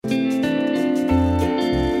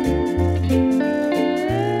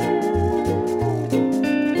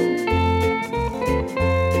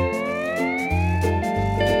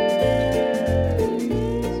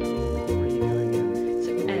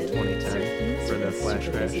flash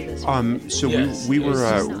crash? We were.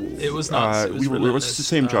 It was not. It was the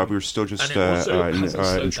same job. We were still just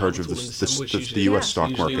in charge of the U.S.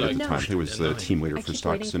 stock market at the time. He was the team leader for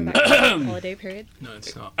stocks and holiday period. No,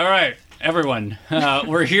 it's not. All right, everyone.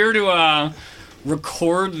 We're here to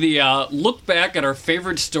record the look back at our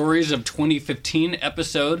favorite stories of 2015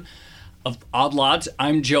 episode of Odd Lots.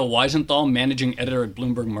 I'm Joe Weisenthal, managing editor at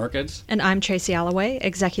Bloomberg Markets. And I'm Tracy Alloway,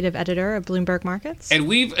 executive editor of Bloomberg Markets. And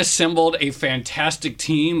we've assembled a fantastic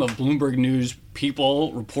team of Bloomberg News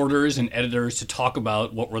people, reporters, and editors to talk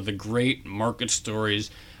about what were the great market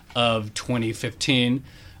stories of 2015.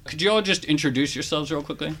 Could you all just introduce yourselves real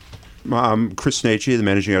quickly? I'm Chris Nagi, the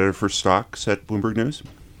managing editor for stocks at Bloomberg News.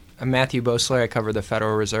 I'm Matthew Boesler. I cover the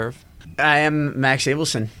Federal Reserve. I am Max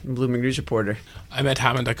Abelson, Bloomberg News reporter. I'm Ed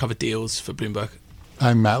Hammond. I cover deals for Bloomberg.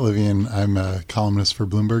 I'm Matt Levine. I'm a columnist for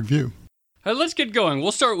Bloomberg View. All right, let's get going.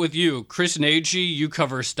 We'll start with you. Chris Nagi, you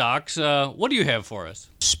cover stocks. What do you have for us?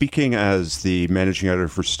 Speaking as the managing editor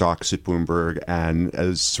for stocks at Bloomberg and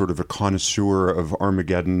as sort of a connoisseur of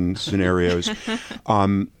Armageddon scenarios,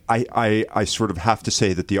 I sort of have to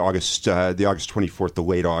say that the August 24th, the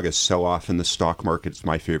late August sell-off in the stock market is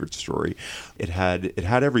my favorite story. It had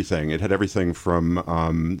everything. It had everything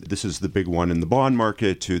from this is the big one in the bond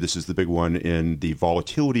market to this is the big one in the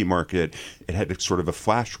volatility market. It had sort of a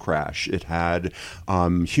flash crash. It had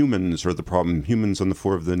humans are the problem. Humans on the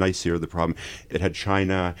floor of the NYSE are the problem. It had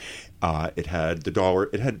China. It had the dollar.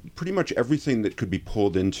 It had pretty much everything that could be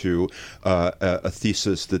pulled into a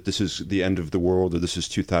thesis that this is the end of the world or this is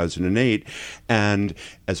 2008. And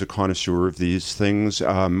as a connoisseur of these things,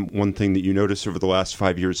 one thing that you notice over the last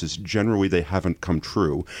 5 years is generally they haven't come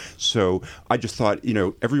true. So I just thought,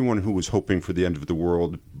 everyone who was hoping for the end of the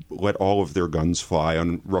world let all of their guns fly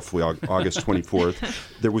on roughly August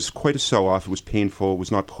 24th. There was quite a sell-off. It was painful. It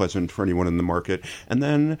was not pleasant for anyone in the market. And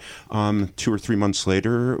then 2 or 3 months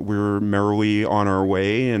later, we're merrily on our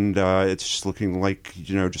way, and it's just looking like,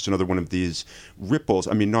 just another one of these ripples.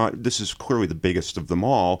 I mean, this is clearly the biggest of them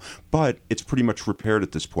all, but it's pretty much repaired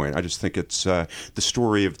at this point. I just think it's the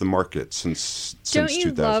story of the market since 2008. Don't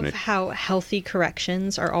you love how healthy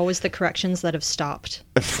corrections are always the corrections that have stopped?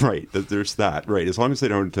 Right. There's that. Right. As long as they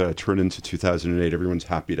don't turn into 2008, everyone's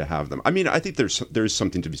happy to have them. I mean, I think there's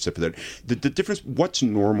something to be said for that. The difference, what's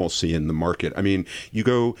normalcy in the market? I mean, you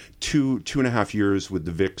go two and a half years with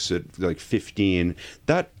the VIX at like 15.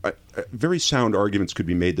 That very sound arguments could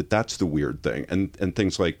be made that that's the weird thing, and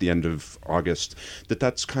things like the end of August,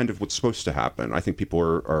 that's kind of what's supposed to happen. I think people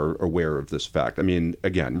are aware of this fact. I mean,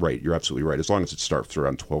 again, right, you're absolutely right. As long as it starts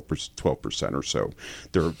around 12% or so,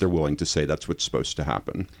 they're willing to say that's what's supposed to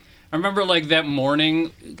happen. I remember that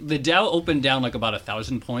morning, the Dow opened down about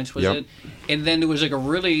 1,000 points, was it? And then it was a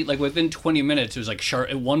really, within 20 minutes, it was sharp.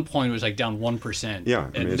 At one point, it was down 1%. Yeah,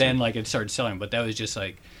 and amazing. then it started selling. But that was just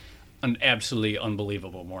an absolutely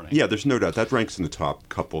unbelievable morning. Yeah, there's no doubt. That ranks in the top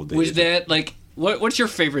couple of days. Was that, what's your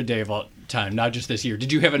favorite day of all time, not just this year?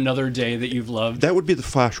 Did you have another day that you've loved? That would be the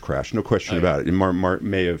flash crash, no question about it, in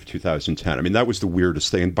May of 2010. I mean, that was the weirdest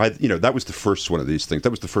thing. And that was the first one of these things. That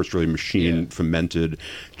was the first really machine-fomented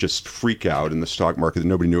just freak out in the stock market that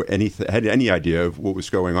nobody knew had any idea of what was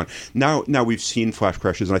going on. Now we've seen flash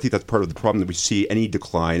crashes, and I think that's part of the problem, that we see any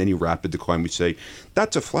decline, any rapid decline, we say,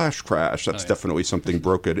 that's a flash crash. That's definitely something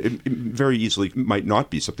broken. It very easily might not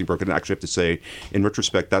be something broken. And I actually have to say, in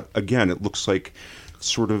retrospect, that, again, it looks like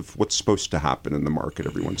sort of what's supposed to happen in the market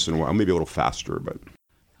every once in a while, maybe a little faster, but...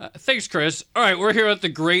 Thanks, Chris. All right, we're here with the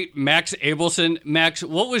great Max Abelson. Max,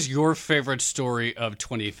 what was your favorite story of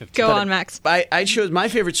 2015? Go on, Max. I chose my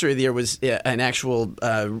favorite story of the year was an actual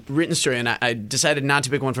written story, and I decided not to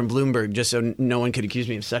pick one from Bloomberg just so no one could accuse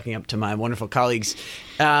me of sucking up to my wonderful colleagues.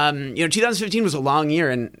 2015 was a long year,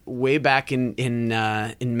 and way back in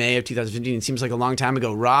May of 2015, it seems like a long time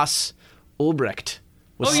ago, Ross Ulbricht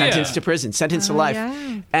was sentenced to prison, sentenced to life.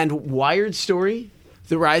 Yeah. And Wired story,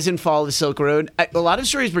 the rise and fall of the Silk Road. A lot of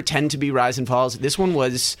stories pretend to be rise and falls. This one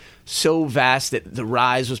was so vast that the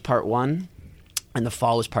rise was part one and the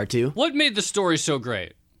fall was part two. What made the story so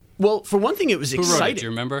great? Well, for one thing, it was exciting. Who wrote it? Do you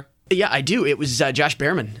remember? Yeah, I do. It was Josh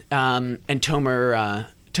Behrman and Tomer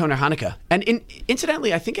Hanukkah. And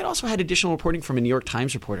incidentally, I think it also had additional reporting from a New York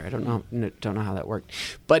Times reporter. I don't know how that worked.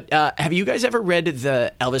 But have you guys ever read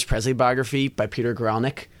the Elvis Presley biography by Peter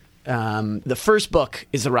Guralnick? The first book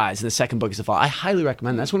is The Rise, and the second book is The Fall. I highly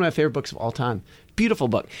recommend that. That's one of my favorite books of all time. Beautiful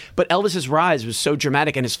book. But Elvis's rise was so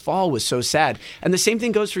dramatic, and his fall was so sad. And the same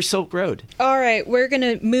thing goes for Silk Road. All right, we're going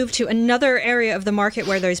to move to another area of the market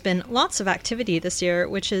where there's been lots of activity this year,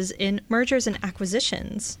 which is in mergers and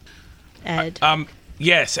acquisitions. Ed?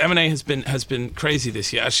 Yes, M&A has been crazy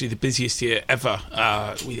this year. Actually, the busiest year ever.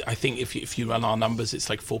 I think if you run our numbers, it's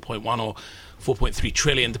like 4.1 or 4.3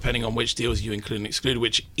 trillion, depending on which deals you include and exclude,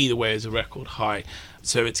 which either way is a record high.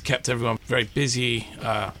 So it's kept everyone very busy,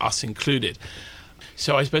 us included.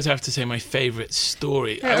 So I suppose I have to say my favourite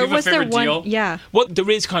story. Was there one deal? Yeah. Well, there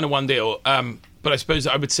is kind of one deal, but I suppose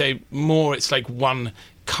I would say more it's like one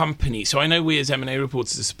company. So I know we as M&A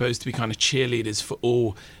reporters are supposed to be kind of cheerleaders for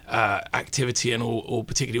all activity and all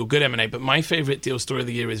particularly all good M&A, but my favourite deal story of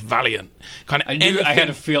the year is Valiant. I had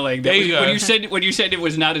a feeling that when you said it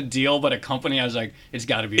was not a deal but a company, I was like, it's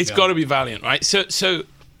got to be. It's got to be Valiant, right? So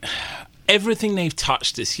everything they've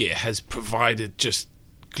touched this year has provided just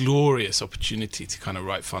glorious opportunity to kind of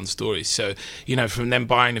write fun stories. So, from them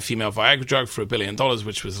buying a female Viagra drug for $1 billion,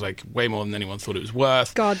 which was like way more than anyone thought it was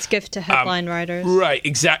worth. God's gift to headline writers. Right,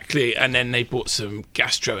 exactly. And then they bought some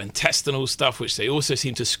gastrointestinal stuff, which they also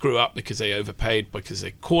seemed to screw up because they overpaid, because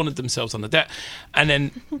they cornered themselves on the debt. And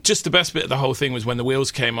then just the best bit of the whole thing was when the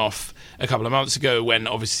wheels came off a couple of months ago, when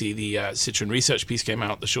obviously the Citron research piece came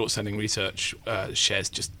out, the short-selling research shares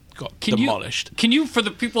just got demolished. Can you, for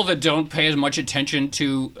the people that don't pay as much attention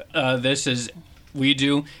to this as we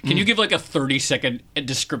do, can you give like a 30-second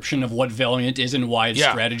description of what Valiant is and why its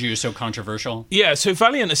strategy is so controversial? Yeah, so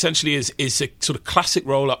Valiant essentially is a sort of classic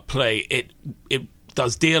roll-up play. It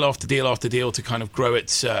does deal after deal after deal to kind of grow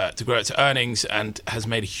its earnings, and has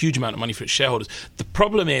made a huge amount of money for its shareholders. The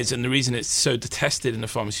problem is, and the reason it's so detested in the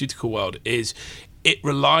pharmaceutical world, is it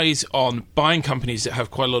relies on buying companies that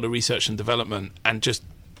have quite a lot of research and development and just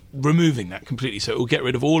removing that completely. So it will get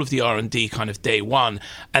rid of all of the R&D kind of day one,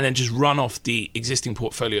 and then just run off the existing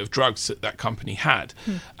portfolio of drugs that company had,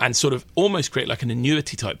 and sort of almost create like an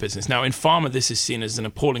annuity type business. Now in pharma, this is seen as an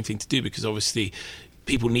appalling thing to do, because obviously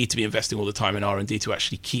people need to be investing all the time in R&D to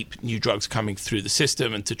actually keep new drugs coming through the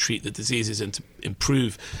system and to treat the diseases and to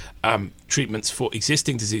improve treatments for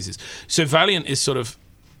existing diseases. So Valiant is sort of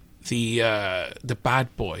the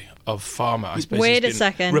bad boy of pharma, I suppose. Wait a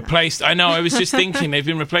second. Replaced. I know. I was just thinking they've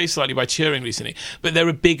been replaced slightly by Turing recently, but they're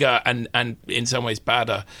a bigger and in some ways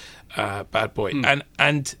badder bad boy.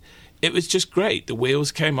 And it was just great. The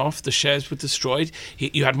wheels came off. The shares were destroyed.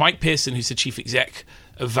 You had Mike Pearson, who's the chief exec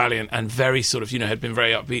of Valiant, and very sort of had been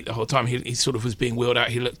very upbeat the whole time. He sort of was being wheeled out.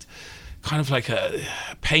 He looked kind of like a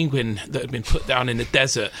penguin that had been put down in the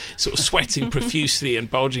desert, sort of sweating profusely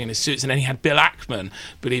and bulging in his suits. And then he had Bill Ackman,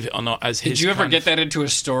 believe it or not, as his. Did you ever get that into a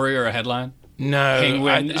story or a headline? No,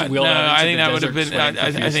 Penguin I think that would have been.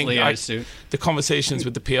 I think suit. The conversations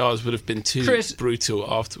with the PRs would have been too brutal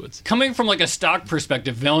afterwards. Coming from like a stock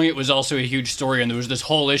perspective, Valiant was also a huge story, and there was this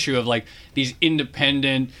whole issue of like these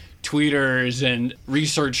independent tweeters and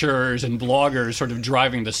researchers and bloggers sort of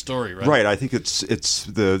driving the story, right? Right. I think it's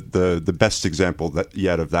the best example of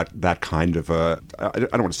that kind of I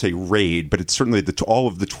don't want to say raid, but it's certainly all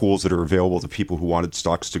of the tools that are available to people who wanted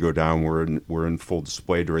stocks to go down were in full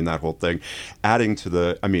display during that whole thing,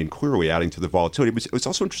 clearly adding to the volatility. It was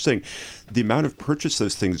also interesting the amount of purchase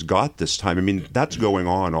those things got this time. I mean, that's going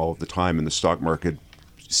on all of the time in the stock market.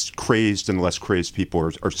 Crazed and less crazed people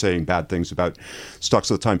are saying bad things about stocks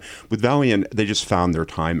all the time. With Valiant, they just found their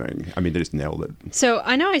timing. I mean, they just nailed it. So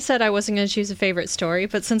I know I said I wasn't going to choose a favorite story,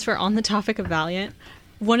 but since we're on the topic of Valiant,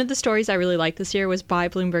 one of the stories I really liked this year was by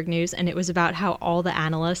Bloomberg News, and it was about how all the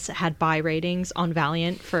analysts had buy ratings on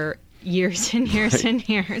Valiant for years and years and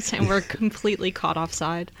years, and we're completely caught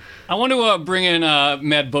offside. I want to bring in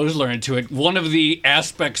Matt Boesler into it. One of the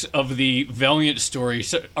aspects of the Valiant story,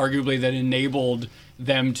 arguably, that enabled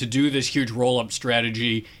them to do this huge roll-up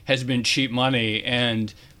strategy has been cheap money.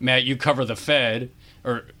 And Matt, you cover the Fed,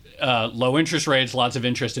 or low interest rates, lots of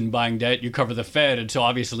interest in buying debt. You cover the Fed, and so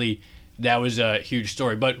obviously that was a huge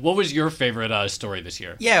story. But what was your favorite story this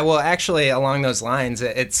year? Yeah, well, actually, along those lines,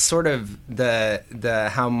 it's sort of the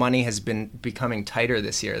how money has been becoming tighter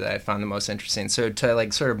this year that I found the most interesting. So to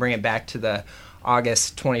like sort of bring it back to the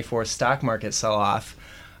August 24th stock market sell-off,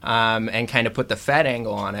 and kind of put the Fed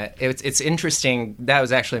angle on it. It's interesting. That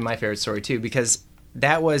was actually my favorite story too, because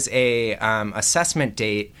that was a assessment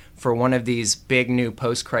date for one of these big new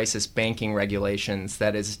post-crisis banking regulations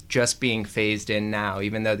that is just being phased in now,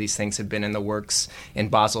 even though these things have been in the works in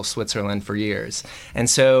Basel, Switzerland for years. And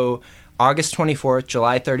so August 24th,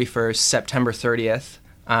 July 31st, September 30th,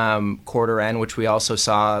 quarter end, which we also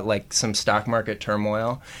saw like some stock market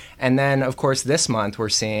turmoil. And then, of course, this month we're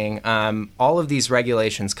seeing all of these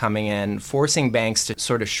regulations coming in, forcing banks to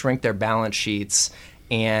sort of shrink their balance sheets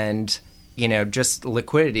and, just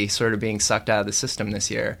liquidity sort of being sucked out of the system this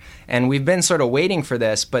year. And we've been sort of waiting for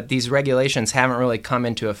this, but these regulations haven't really come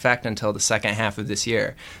into effect until the second half of this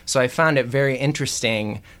year. So I found it very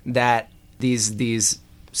interesting that these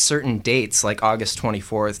certain dates, like August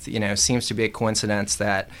 24th, seems to be a coincidence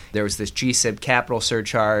that there was this GSIB capital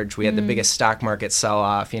surcharge. We had the biggest stock market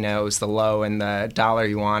sell-off. It was the low in the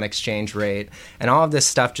dollar-yuan exchange rate. And all of this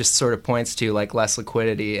stuff just sort of points to like less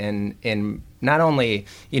liquidity in not only,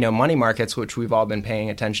 money markets, which we've all been paying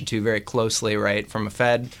attention to very closely, right, from a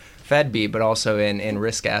Fed beat, but also in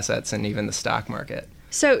risk assets and even the stock market.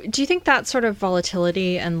 So do you think that sort of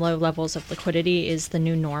volatility and low levels of liquidity is the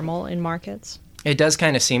new normal in markets? It does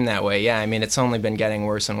kind of seem that way, yeah. I mean, it's only been getting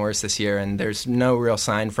worse and worse this year, and there's no real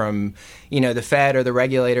sign from, the Fed or the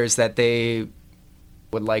regulators that they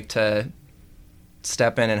would like to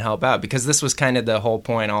step in and help out, because this was kind of the whole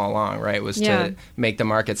point all along, right, was to make the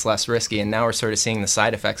markets less risky, and now we're sort of seeing the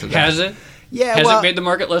side effects of that. Has it? Yeah, Has it made the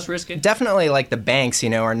market less risky? Definitely, like the banks,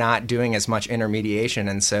 are not doing as much intermediation,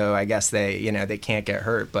 and so I guess they can't get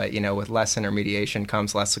hurt. But, with less intermediation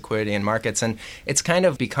comes less liquidity in markets, and it's kind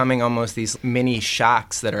of becoming almost these mini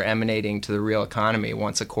shocks that are emanating to the real economy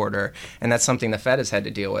once a quarter, and that's something the Fed has had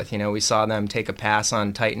to deal with. We saw them take a pass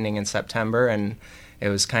on tightening in September, and it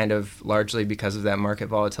was kind of largely because of that market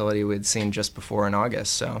volatility we'd seen just before in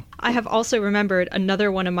August. So I have also remembered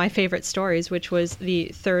another one of my favorite stories, which was the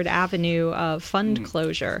Third Avenue fund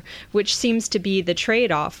closure, which seems to be the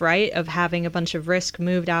trade-off, right, of having a bunch of risk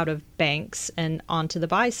moved out of banks and onto the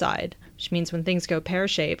buy side, which means when things go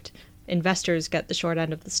pear-shaped, investors get the short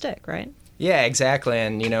end of the stick, right? Yeah, exactly.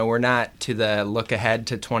 And, we're not to the look ahead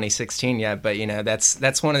to 2016 yet, but,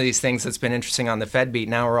 that's one of these things that's been interesting on the Fed beat.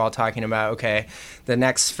 Now we're all talking about, okay, the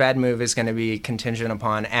next Fed move is going to be contingent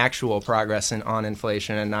upon actual progress on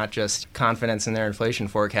inflation and not just confidence in their inflation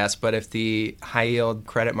forecast. But if the high-yield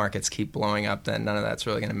credit markets keep blowing up, then none of that's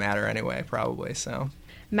really going to matter anyway, probably. So.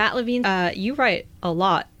 Matt Levine, you write a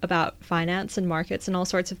lot about finance and markets and all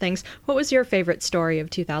sorts of things. What was your favorite story of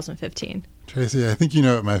 2015? Tracy, I think you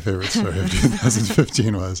know what my favorite story of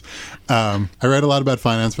 2015 was. I write a lot about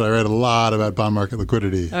finance, but I write a lot about bond market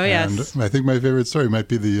liquidity. Oh, yes. And I think my favorite story might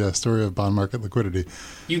be the story of bond market liquidity.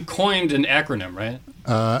 You coined an acronym, right?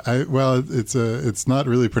 It's not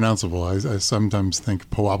really pronounceable. I sometimes think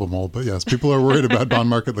Powabamol, but yes, people are worried about bond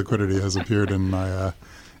market liquidity, has appeared in my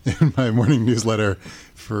morning newsletter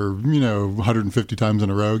for 150 times in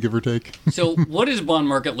a row, give or take. So what is bond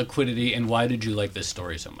market liquidity, and why did you like this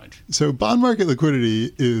story so much? So bond market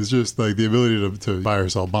liquidity is just like the ability to buy or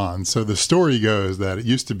sell bonds. So the story goes that it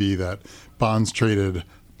used to be that bonds traded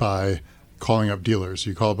by calling up dealers.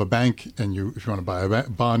 You call up a bank, and if you want to buy a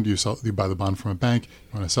bond, you buy the bond from a bank.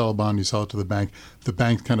 You want to sell a bond, you sell it to the bank. The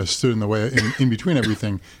bank kind of stood in the way in between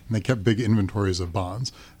everything, and they kept big inventories of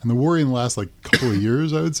bonds. And the worry in the last couple of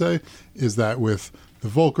years, I would say, is that with the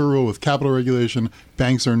Volcker rule, with capital regulation,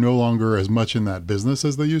 banks are no longer as much in that business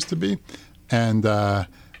as they used to be, and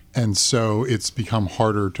so it's become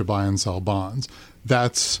harder to buy and sell bonds.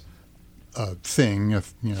 That's a thing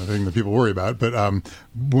that people worry about. But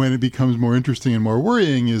when it becomes more interesting and more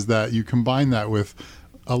worrying is that you combine that with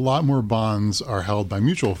a lot more bonds are held by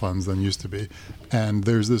mutual funds than used to be. And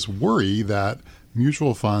there's this worry that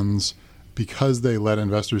mutual funds, because they let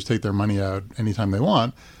investors take their money out anytime they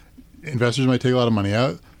want, investors might take a lot of money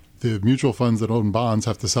out. The mutual funds that own bonds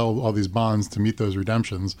have to sell all these bonds to meet those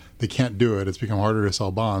redemptions. They can't do it. It's become harder to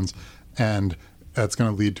sell bonds. And that's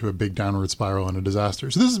going to lead to a big downward spiral and a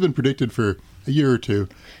disaster. So this has been predicted for a year or two.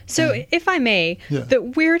 So if I may, the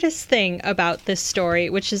weirdest thing about this story,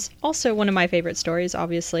 which is also one of my favorite stories,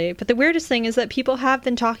 obviously, but the weirdest thing is that people have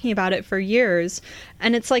been talking about it for years,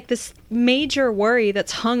 and it's like this major worry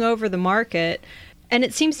that's hung over the market, and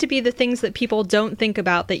it seems to be the things that people don't think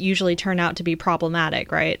about that usually turn out to be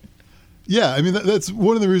problematic, right? Yeah, I mean, that's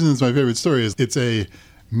one of the reasons my favorite story is it's a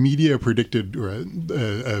media predicted or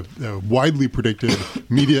a widely predicted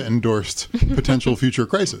media endorsed potential future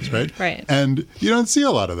crisis, right? Right. And you don't see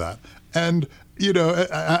a lot of that. And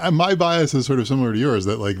my bias is sort of similar to yours,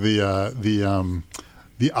 that like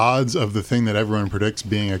the odds of the thing that everyone predicts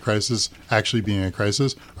being a crisis actually being a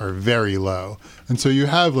crisis are very low. And so you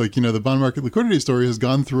have the bond market liquidity story has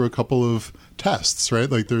gone through a couple of tests, right?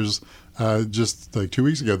 Like there's just 2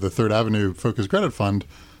 weeks ago, the Third Avenue Focused Credit Fund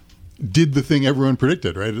did the thing everyone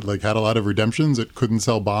predicted, right? It had a lot of redemptions. It couldn't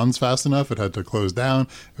sell bonds fast enough. It had to close down.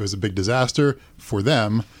 It was a big disaster for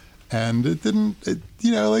them. And it didn't,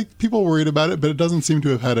 people worried about it, but it doesn't seem to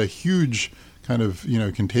have had a huge kind of,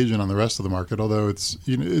 contagion on the rest of the market, although it's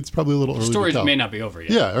probably a little early to tell. Stories may not be over yet.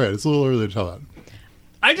 Yeah, right. It's a little early to tell that.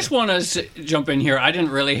 I just want to jump in here. I didn't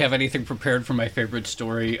really have anything prepared for my favorite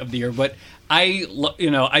story of the year, but I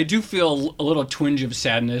do feel a little twinge of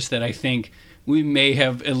sadness that I think we may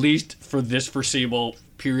have, at least for this foreseeable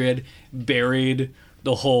period, buried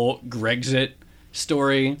the whole Grexit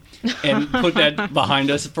story and put that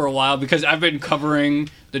behind us for a while, because I've been covering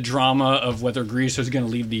the drama of whether Greece was going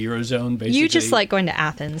to leave the Eurozone, basically. You just like going to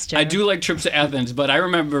Athens, Joe. I do like trips to Athens, but I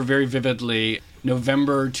remember very vividly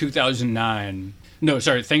November 2009. No,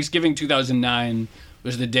 sorry, Thanksgiving 2009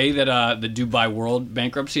 was the day that the Dubai World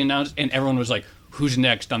bankruptcy announced, and everyone was like, who's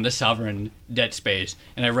next on the sovereign debt space?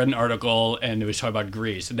 And I read an article, and it was talking about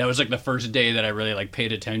Greece. And that was like the first day that I really like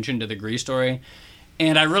paid attention to the Greece story.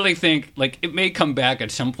 And I really think like it may come back at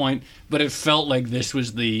some point, but it felt like this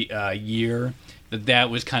was the year that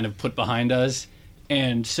was kind of put behind us.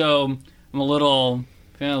 And so I'm a little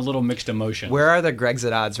mixed emotion. Where are the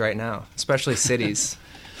Grexit odds right now, especially cities?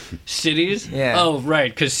 Cities? Yeah. Oh,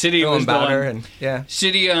 right, because City was the one. Yeah.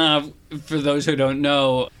 City, for those who don't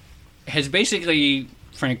know, has basically,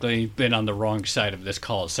 frankly, been on the wrong side of this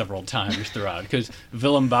call several times throughout. Because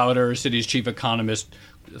Willem Bouter, City's chief economist,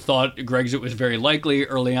 thought Grexit was very likely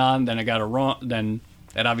early on. Then it got it wrong. Then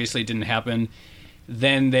that obviously didn't happen.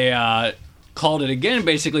 Then they called it again,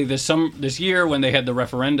 basically this year when they had the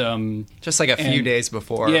referendum, just like a few days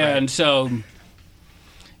before. Yeah, right? and so.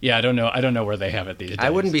 Yeah, I don't know where they have it these days. I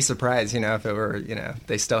wouldn't be surprised, if it were,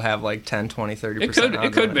 they still have like 10, 20, 30%.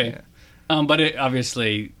 It could be. Yeah. But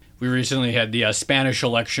obviously, we recently had the Spanish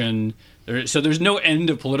election. So there's no end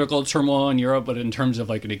of political turmoil in Europe, but in terms of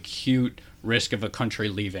like an acute risk of a country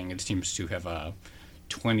leaving, it seems to have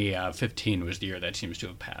 2015 was the year that seems to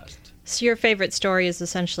have passed. So your favorite story is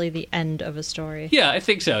essentially the end of a story. Yeah, I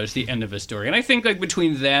think so. It's the end of a story. And I think like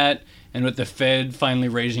between that and with the Fed finally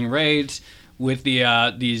raising rates, with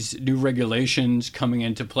the these new regulations coming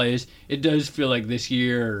into place, it does feel like this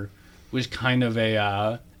year was kind of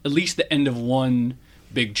at least the end of one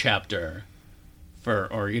big chapter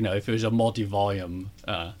or if it was a multi-volume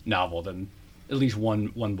novel, then at least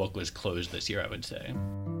one book was closed this year, I would say.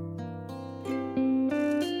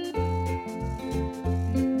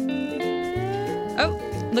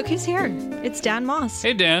 Oh, look who's here. It's Dan Moss.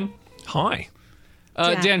 Hey, Dan. Hi.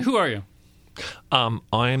 Dan, who are you?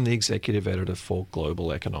 I am the executive editor for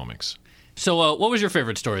Global Economics. So what was your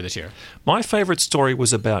favorite story this year? My favorite story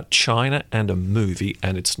was about China and a movie,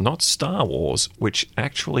 and it's not Star Wars, which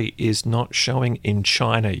actually is not showing in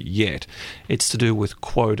China yet. It's to do with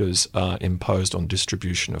quotas imposed on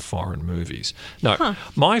distribution of foreign movies. No,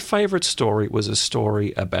 my favorite story was a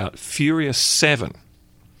story about Furious 7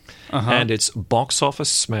 and its box office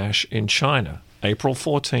smash in China. April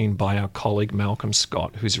 14 by our colleague Malcolm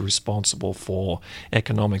Scott, who's responsible for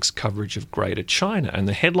economics coverage of Greater China. And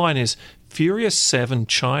the headline is, Furious 7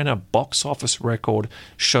 China box office record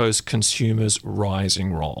shows consumers'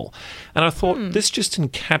 rising role. And I thought this just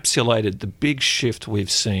encapsulated the big shift we've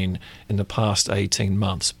seen in the past 18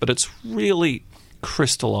 months. But it's really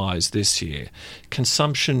crystallized this year.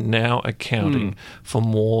 Consumption now accounting for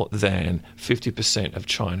more than 50% of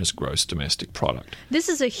China's gross domestic product. This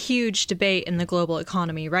is a huge debate in the global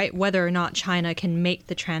economy, right? Whether or not China can make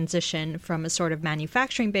the transition from a sort of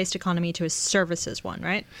manufacturing-based economy to a services one,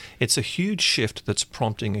 right? It's a huge shift that's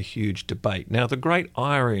prompting a huge debate. Now, the great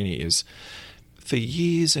irony is, for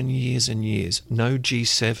years and years and years, no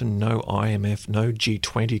G7, no IMF, no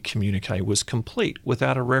G20 communique was complete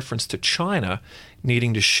without a reference to China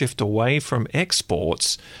needing to shift away from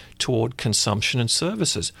exports toward consumption and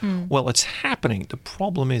services. Well, it's happening. The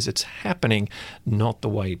problem is it's happening not the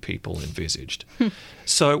way people envisaged.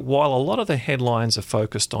 So while a lot of the headlines are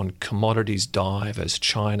focused on commodities dive as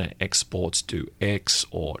China exports do X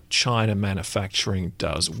or China manufacturing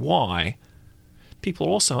does Y, people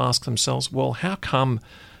also ask themselves, well, how come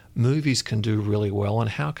movies can do really well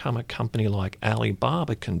and how come a company like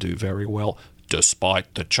Alibaba can do very well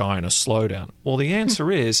despite the China slowdown? Well, the answer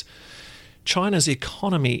is China's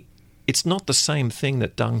economy, it's not the same thing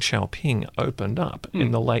that Deng Xiaoping opened up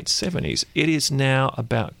in the late 70s. It is now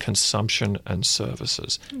about consumption and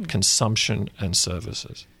services. Consumption and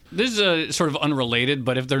services. This is sort of unrelated,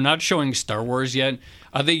 but if they're not showing Star Wars yet,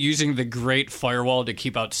 are they using the Great Firewall to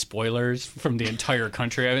keep out spoilers from the entire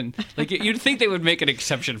country? I mean, like you'd think they would make an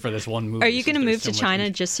exception for this one movie. Are you going to move to China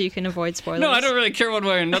just so you can avoid spoilers? No, I don't really care one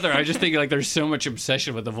way or another. I just think like there's so much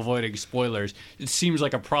obsession with avoiding spoilers. It seems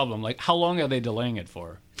like a problem. Like, how long are they delaying it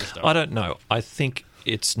for? I don't know. I think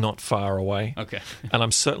it's not far away. Okay. And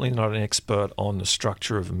I'm certainly not an expert on the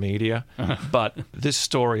structure of media, but this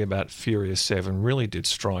story about Furious 7 really did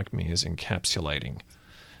strike me as encapsulating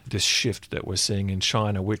this shift that we're seeing in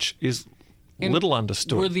China, which is little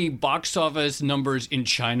understood. Were the box office numbers in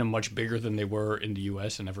China much bigger than they were in the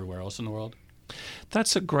U.S. and everywhere else in the world?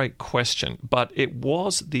 That's a great question, but it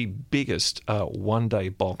was the biggest one-day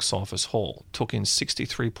box office haul. Took in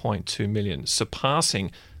 $63.2 million, surpassing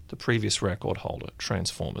the previous record holder,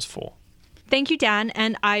 Transformers 4. Thank you, Dan.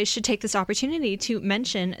 And I should take this opportunity to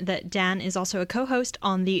mention that Dan is also a co-host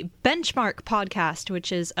on the Benchmark podcast,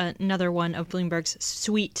 which is another one of Bloomberg's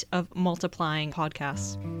suite of multiplying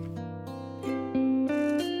podcasts.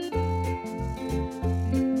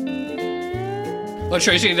 Well,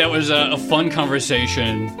 Tracy, that was a fun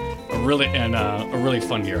conversation, a really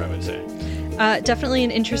fun year, I would say. Definitely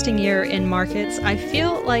an interesting year in markets. I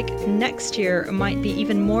feel like next year might be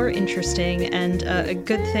even more interesting, and a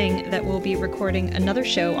good thing that we'll be recording another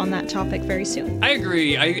show on that topic very soon. I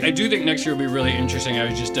agree. I do think next year will be really interesting. I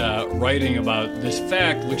was just writing about this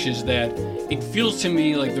fact, which is that it feels to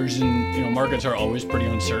me like markets are always pretty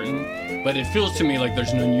uncertain, but it feels to me like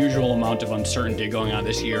there's an unusual amount of uncertainty going on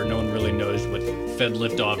this year. No one really knows what Fed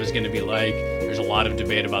liftoff is going to be like. There's a lot of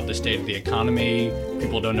debate about the state of the economy.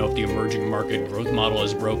 People don't know if the emerging market growth model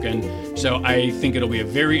is broken. So I think it'll be a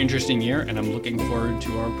very interesting year, and I'm looking forward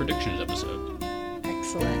to our predictions episode.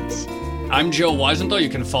 Excellent. I'm Joe Weisenthal. You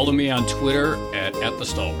can follow me on Twitter at The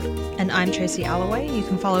Stalwart. And I'm Tracy Alloway. You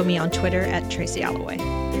can follow me on Twitter at Tracy Alloway.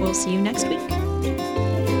 We'll see you next week.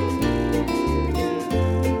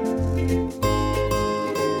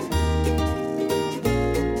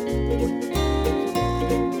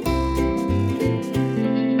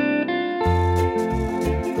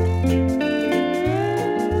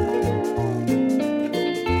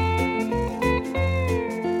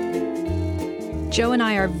 Joe and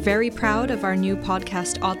I are very proud of our new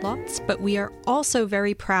podcast, Odd Lots, but we are also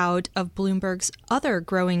very proud of Bloomberg's other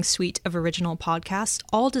growing suite of original podcasts,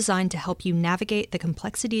 all designed to help you navigate the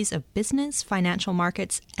complexities of business, financial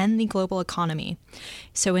markets, and the global economy.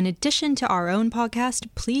 So in addition to our own podcast,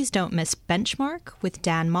 please don't miss Benchmark with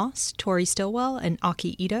Dan Moss, Tori Stillwell, and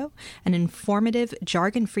Aki Ito, an informative,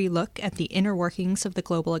 jargon-free look at the inner workings of the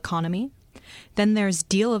global economy. Then there's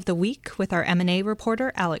Deal of the Week with our M&A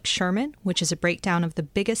reporter, Alex Sherman, which is a breakdown of the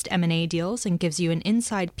biggest M&A deals and gives you an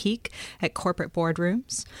inside peek at corporate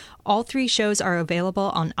boardrooms. All three shows are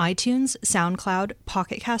available on iTunes, SoundCloud,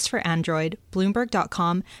 Pocket Cast for Android,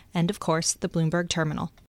 Bloomberg.com, and of course, the Bloomberg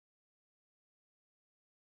Terminal.